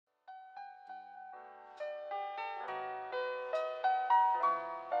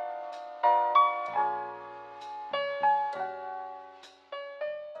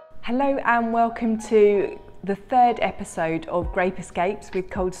Hello and welcome to the third episode of Grape Escapes with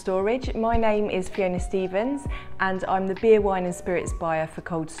Cold Storage. My name is Fiona Stephens and I'm the beer, wine and spirits buyer for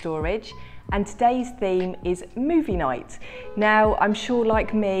Cold Storage. And today's theme is movie night. Now, I'm sure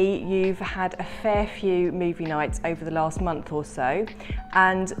like me, you've had a fair few movie nights over the last month or so.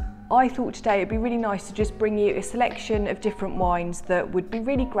 And I thought today it'd be really nice to just bring you a selection of different wines that would be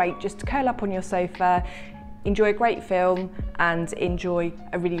really great just to curl up on your sofa, enjoy a great film and enjoy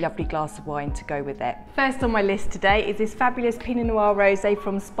a really lovely glass of wine to go with it. First on my list today is this fabulous Pinot Noir Rosé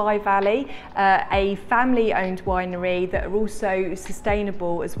from Spy Valley, a family-owned winery that are also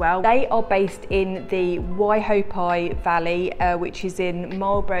sustainable as well. They are based in the Waihopai Valley, which is in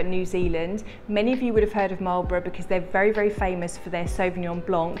Marlborough, New Zealand. Many of you would have heard of Marlborough because they're very, very famous for their Sauvignon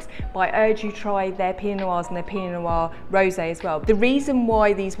Blancs, but I urge you try their Pinot Noirs and their Pinot Noir Rosé as well. The reason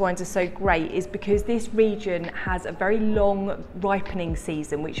why these wines are so great is because this region has a very long ripening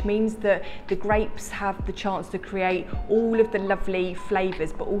season, which means that the grapes have the chance to create all of the lovely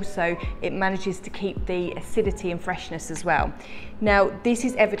flavours, but also it manages to keep the acidity and freshness as well. Now, this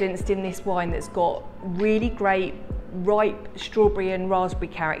is evidenced in this wine that's got really great ripe strawberry and raspberry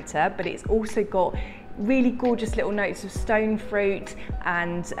character, but it's also got really gorgeous little notes of stone fruit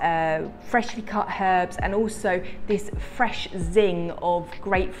and freshly cut herbs, and also this fresh zing of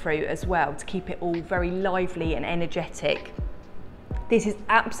grapefruit as well to keep it all very lively and energetic. This is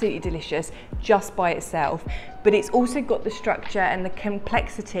absolutely delicious just by itself, but it's also got the structure and the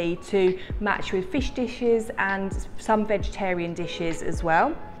complexity to match with fish dishes and some vegetarian dishes as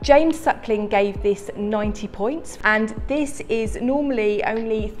well. James Suckling gave this 90 points, and this is normally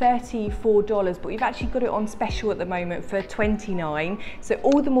only $34, but we've actually got it on special at the moment for $29, so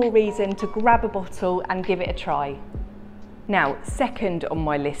all the more reason to grab a bottle and give it a try. Now, second on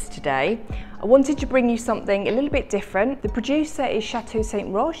my list today, I wanted to bring you something a little bit different. The producer is Chateau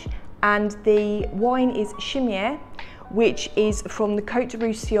Saint Roch and the wine is Chimière, which is from the Côte de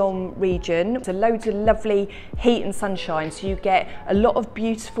Roussillon region. So loads of lovely heat and sunshine, so you get a lot of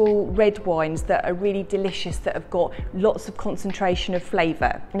beautiful red wines that are really delicious, that have got lots of concentration of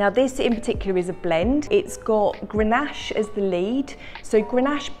flavour. Now this in particular is a blend. It's got Grenache as the lead. So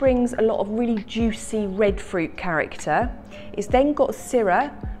Grenache brings a lot of really juicy red fruit character. It's then got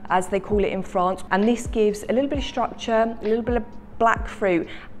Syrah, as they call it in France, and this gives a little bit of structure, a little bit of black fruit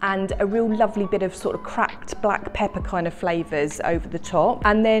and a real lovely bit of sort of cracked black pepper kind of flavours over the top.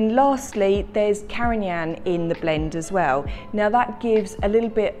 And then lastly, there's Carignan in the blend as well. Now that gives a little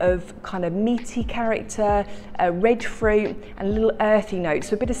bit of kind of meaty character, red fruit and a little earthy note,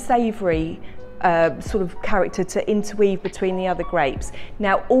 so a bit of savoury sort of character to interweave between the other grapes.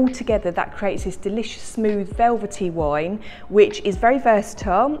 Now all together that creates this delicious smooth velvety wine, which is very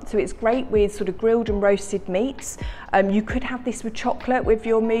versatile, so it's great with sort of grilled and roasted meats. You could have this with chocolate with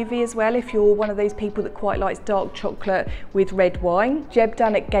your movie as well, if you're one of those people that quite likes dark chocolate with red wine. Jeb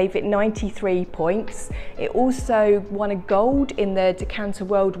Dunnett gave it 93 points. It also won a gold in the Decanter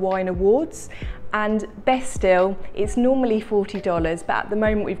World Wine Awards. And best still, it's normally $40, but at the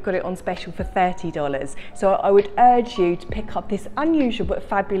moment we've got it on special for $30. So I would urge you to pick up this unusual but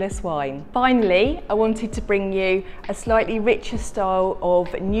fabulous wine. Finally, I wanted to bring you a slightly richer style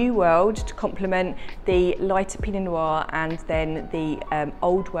of New World to complement the lighter Pinot Noir and then the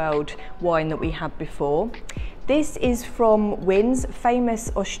Old World wine that we had before. This is from Wynns, famous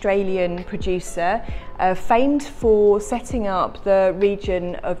Australian producer, famed for setting up the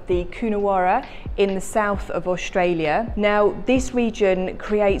region of the Coonawarra in the south of Australia. Now, this region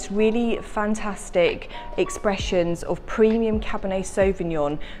creates really fantastic expressions of premium Cabernet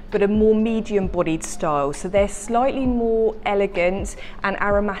Sauvignon, but a more medium-bodied style. So they're slightly more elegant and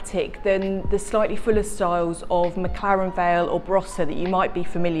aromatic than the slightly fuller styles of McLaren Vale or Barossa that you might be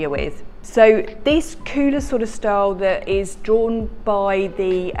familiar with. So this cooler sort of style that is drawn by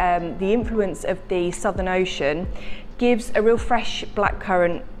the influence of the Southern Ocean gives a real fresh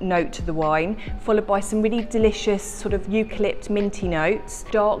blackcurrant note to the wine, followed by some really delicious sort of eucalypt minty notes,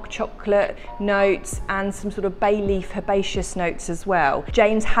 dark chocolate notes and some sort of bay leaf herbaceous notes as well.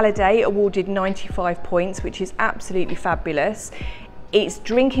 James Halliday awarded 95 points, which is absolutely fabulous. It's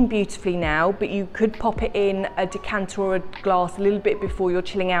drinking beautifully now, but you could pop it in a decanter or a glass a little bit before you're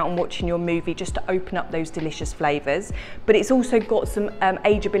chilling out and watching your movie, just to open up those delicious flavours. But it's also got some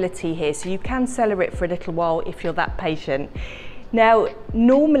ageability here, so you can cellar it for a little while if you're that patient. Now,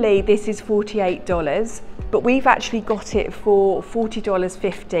 normally this is $48, but we've actually got it for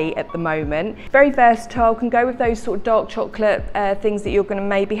 $40.50 at the moment. Very versatile, can go with those sort of dark chocolate things that you're going to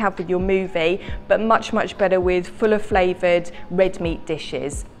maybe have with your movie, but much, much better with fuller flavoured red meat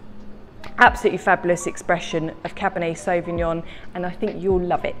dishes. absolutely fabulous expression of Cabernet Sauvignon, and I think you'll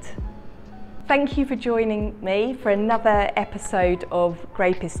love it. Thank you for joining me for another episode of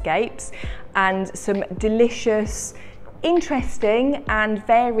Grape Escapes and some delicious, interesting and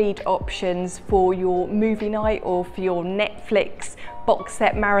varied options for your movie night or for your Netflix box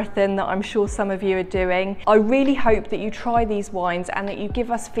set marathon that I'm sure some of you are doing. I really hope that you try these wines and that you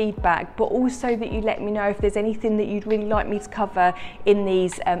give us feedback, but also that you let me know if there's anything that you'd really like me to cover in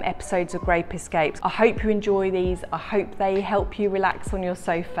these episodes of Grape Escapes. I hope you enjoy these. I hope they help you relax on your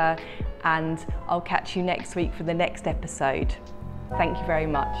sofa, and I'll catch you next week for the next episode. Thank you very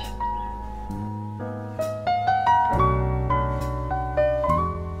much.